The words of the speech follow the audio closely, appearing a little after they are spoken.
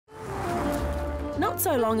Not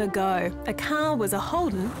so long ago, a car was a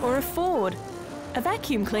Holden or a Ford. A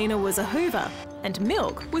vacuum cleaner was a Hoover, and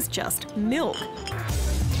milk was just milk.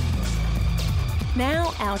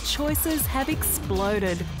 Now our choices have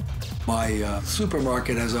exploded. My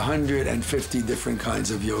supermarket has 150 different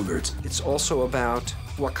kinds of yogurts. It's also about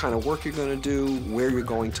what kind of work you're going to do, where you're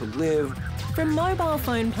going to live. From mobile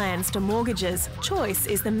phone plans to mortgages, choice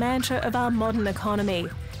is the mantra of our modern economy.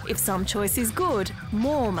 If some choice is good,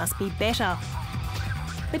 more must be better.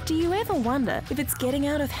 But do you ever wonder if it's getting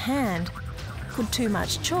out of hand? Could too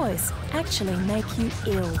much choice actually make you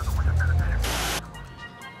ill?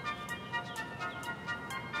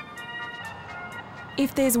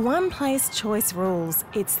 If there's one place choice rules,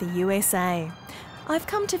 it's the USA. I've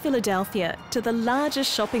come to Philadelphia, to the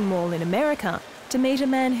largest shopping mall in America, to meet a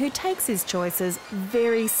man who takes his choices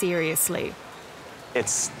very seriously.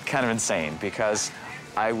 It's kind of insane because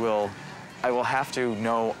I will have to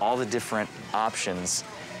know all the different options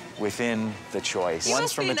within the choice. You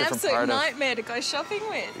must be an absolute nightmare to go shopping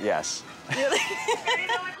with. Yes. Really?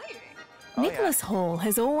 Nicholas Hall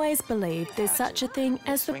has always believed there's such a thing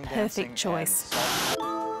as the perfect choice.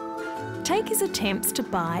 Take his attempts to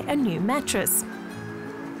buy a new mattress.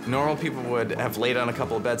 Normal people would have laid on a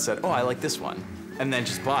couple of beds, said, oh, I like this one, and then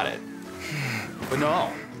just bought it. But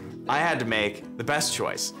no, I had to make the best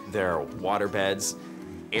choice. There are water beds,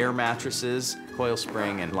 air mattresses, coil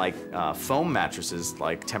spring, and foam mattresses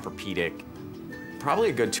like Tempur-Pedic. Probably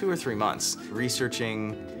a good 2 or 3 months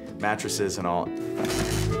researching mattresses and all.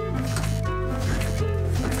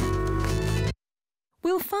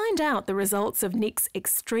 We'll find out the results of Nick's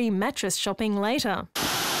extreme mattress shopping later.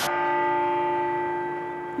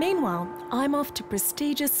 Meanwhile, I'm off to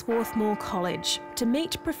prestigious Swarthmore College to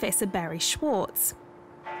meet Professor Barry Schwartz.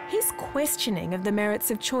 His questioning of the merits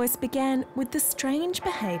of choice began with the strange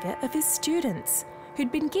behaviour of his students,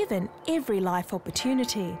 who'd been given every life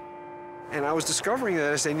opportunity. And I was discovering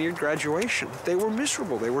that as they neared graduation, they were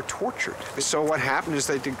miserable, they were tortured. So what happened is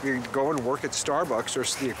they'd go and work at Starbucks,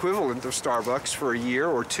 or the equivalent of Starbucks, for a year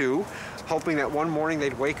or two, hoping that one morning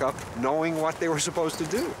they'd wake up knowing what they were supposed to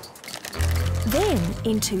do. Then,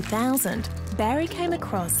 in 2000, Barry came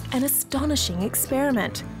across an astonishing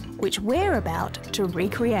experiment, which we're about to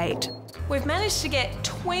recreate. We've managed to get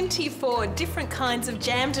 24 different kinds of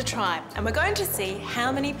jam to try, and we're going to see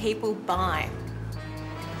how many people buy.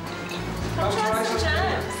 Come try some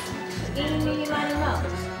jams. You line them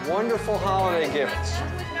up. Wonderful holiday gifts.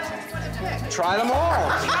 Try them all.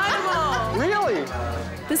 Try them all. Really?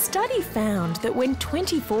 The study found that when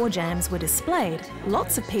 24 jams were displayed,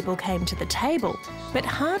 lots of people came to the table, but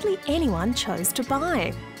hardly anyone chose to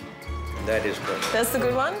buy. That is good. That's the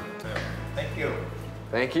good one? Thank you.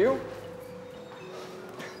 Thank you.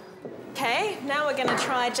 Okay, now we're going to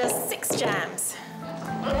try just 6 jams.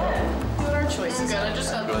 What are our choices? Go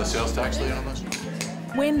the sales tax lien on this?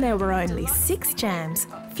 When there were only 6 jams,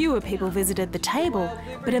 fewer people visited the table,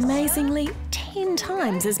 but amazingly, 10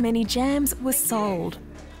 times as many jams were sold.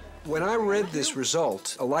 When I read this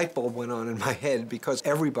result, a light bulb went on in my head, because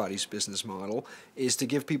everybody's business model is to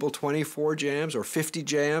give people 24 jams or 50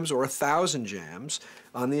 jams or 1,000 jams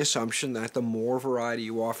on the assumption that the more variety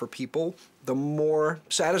you offer people, the more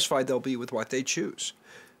satisfied they'll be with what they choose.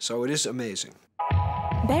 So it is amazing.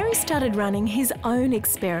 Barry started running his own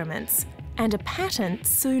experiments, and a pattern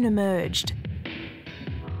soon emerged.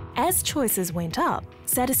 As choices went up,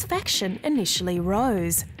 satisfaction initially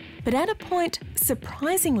rose. But at a point,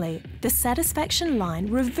 surprisingly, the satisfaction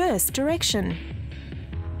line reversed direction.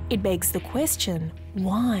 It begs the question,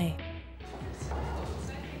 why?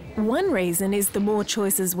 One reason is the more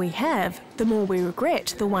choices we have, the more we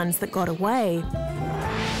regret the ones that got away.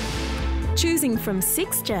 Choosing from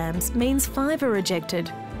 6 jams means 5 are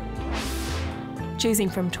rejected. Choosing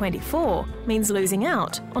from 24 means losing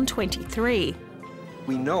out on 23.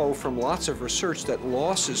 We know from lots of research that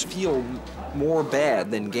losses feel more bad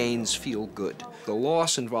than gains feel good. The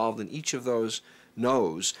loss involved in each of those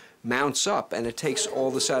no's mounts up, and it takes all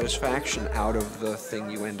the satisfaction out of the thing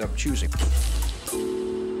you end up choosing.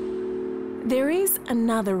 There is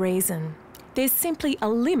another reason. There's simply a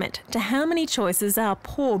limit to how many choices our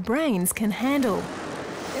poor brains can handle.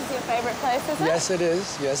 This is your favourite place, is it? Yes, it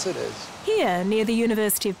is. Yes, it is. Here, near the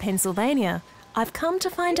University of Pennsylvania, I've come to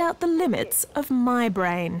find out the limits of my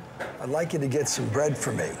brain. I'd like you to get some bread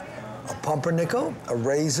for me. A pumpernickel, a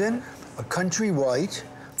raisin, a country white.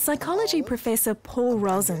 Psychology professor Paul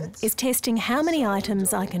ROZIN is testing how many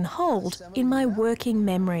items I can hold in my working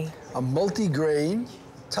memory. A multi-grain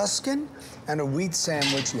Tuscan and a wheat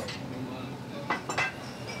sandwich. Look.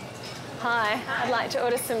 Hi, I'd like to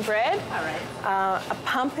order some bread. All right. A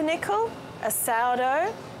pumpernickel, a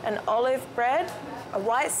sourdough, an olive bread, a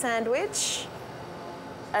white sandwich,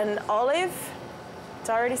 an olive. Did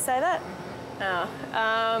I already say that? No.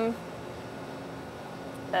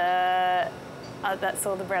 That's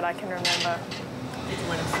all the bread I can remember. Did you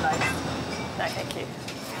want it sliced? No, thank you.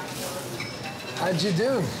 How'd you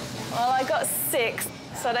do? Well, I got 6,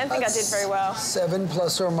 so I don't think I did very well. 7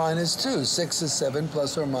 plus or minus 2. 6 is 7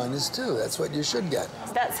 plus or minus 2. That's what you should get.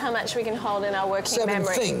 That's how much we can hold in our working memory.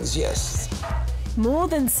 7 things, yes. More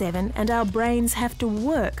than 7, and our brains have to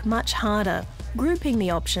work much harder, grouping the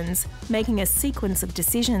options, making a sequence of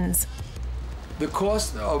decisions. The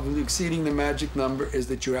cost of exceeding the magic number is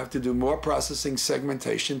that you have to do more processing,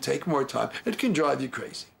 segmentation, take more time. It can drive you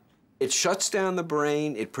crazy. It shuts down the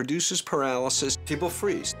brain, it produces paralysis, people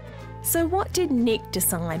freeze. So what did Nick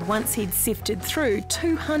decide once he'd sifted through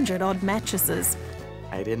 200-odd mattresses?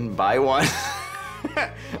 I didn't buy one.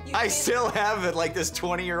 I still have it, like this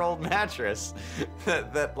 20-year-old mattress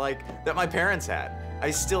that my parents had. I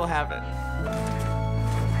still have it.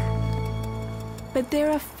 But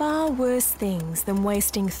there are far worse things than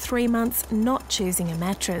wasting 3 months not choosing a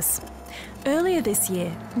mattress. Earlier this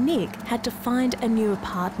year, Nick had to find a new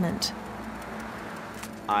apartment.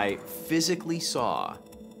 I physically saw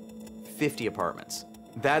 50 apartments.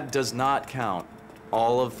 That does not count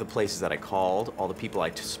all of the places that I called, all the people I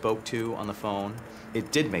spoke to on the phone.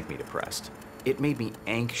 It did make me depressed. It made me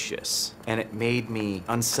anxious, and it made me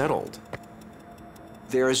unsettled.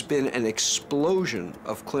 There has been an explosion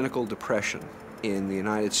of clinical depression in the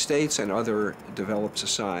United States and other developed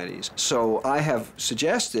societies. So I have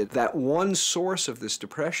suggested that one source of this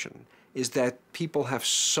depression is that people have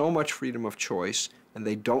so much freedom of choice and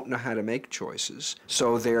they don't know how to make choices.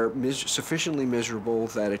 So they're sufficiently miserable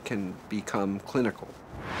that it can become clinical.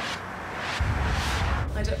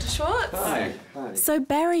 Hi, Dr. Schwartz. Hi. So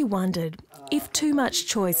Barry wondered, if too much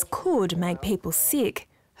choice could make people sick,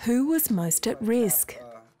 who was most at risk?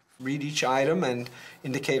 Read each item and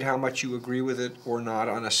indicate how much you agree with it or not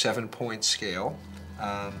on a 7-point scale.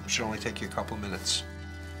 Should only take you a couple minutes.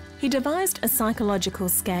 He devised a psychological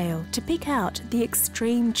scale to pick out the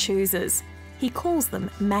extreme choosers. He calls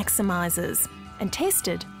them maximisers, and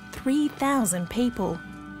tested 3,000 people.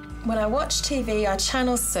 When I watch TV, I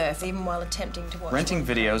channel surf even while attempting to watch. Renting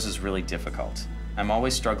videos is really difficult. I'm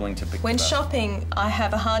always struggling to pick When them up. shopping, I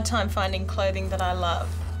have a hard time finding clothing that I love.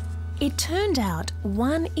 It turned out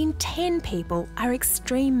 1 in 10 people are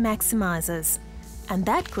extreme maximisers, and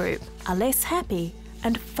that group are less happy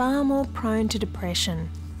and far more prone to depression.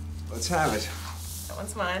 Let's have it. That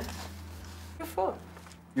one's mine. You're 4.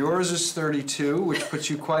 Yours is 32, which puts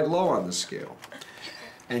you quite low on the scale.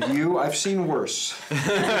 And you, I've seen worse.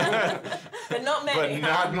 But not many. But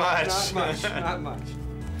not much. Not much, not much.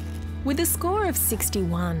 With a score of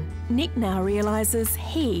 61, Nick now realises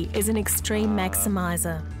he is an extreme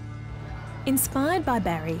maximiser. Inspired by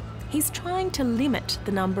Barry, he's trying to limit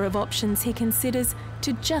the number of options he considers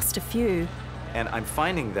to just a few. And I'm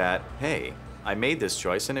finding that, hey, I made this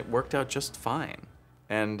choice and it worked out just fine.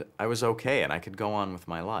 And I was okay and I could go on with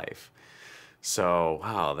my life. So,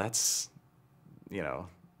 wow, that's,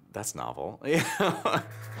 that's novel.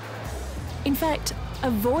 In fact,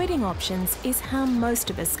 avoiding options is how most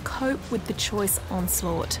of us cope with the choice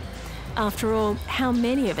onslaught. After all, how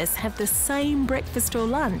many of us have the same breakfast or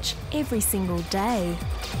lunch every single day?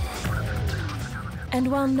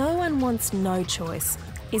 And while no one wants no choice,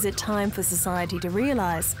 is it time for society to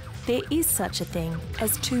realise there is such a thing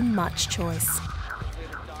as too much choice?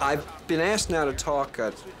 I've been asked now to talk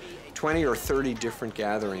at 20 or 30 different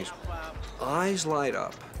gatherings. Eyes light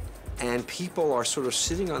up, and people are sort of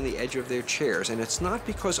sitting on the edge of their chairs, and it's not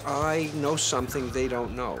because I know something they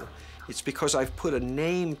don't know. It's because I've put a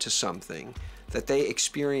name to something that they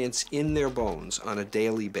experience in their bones on a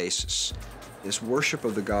daily basis. This worship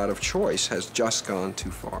of the God of choice has just gone too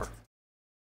far.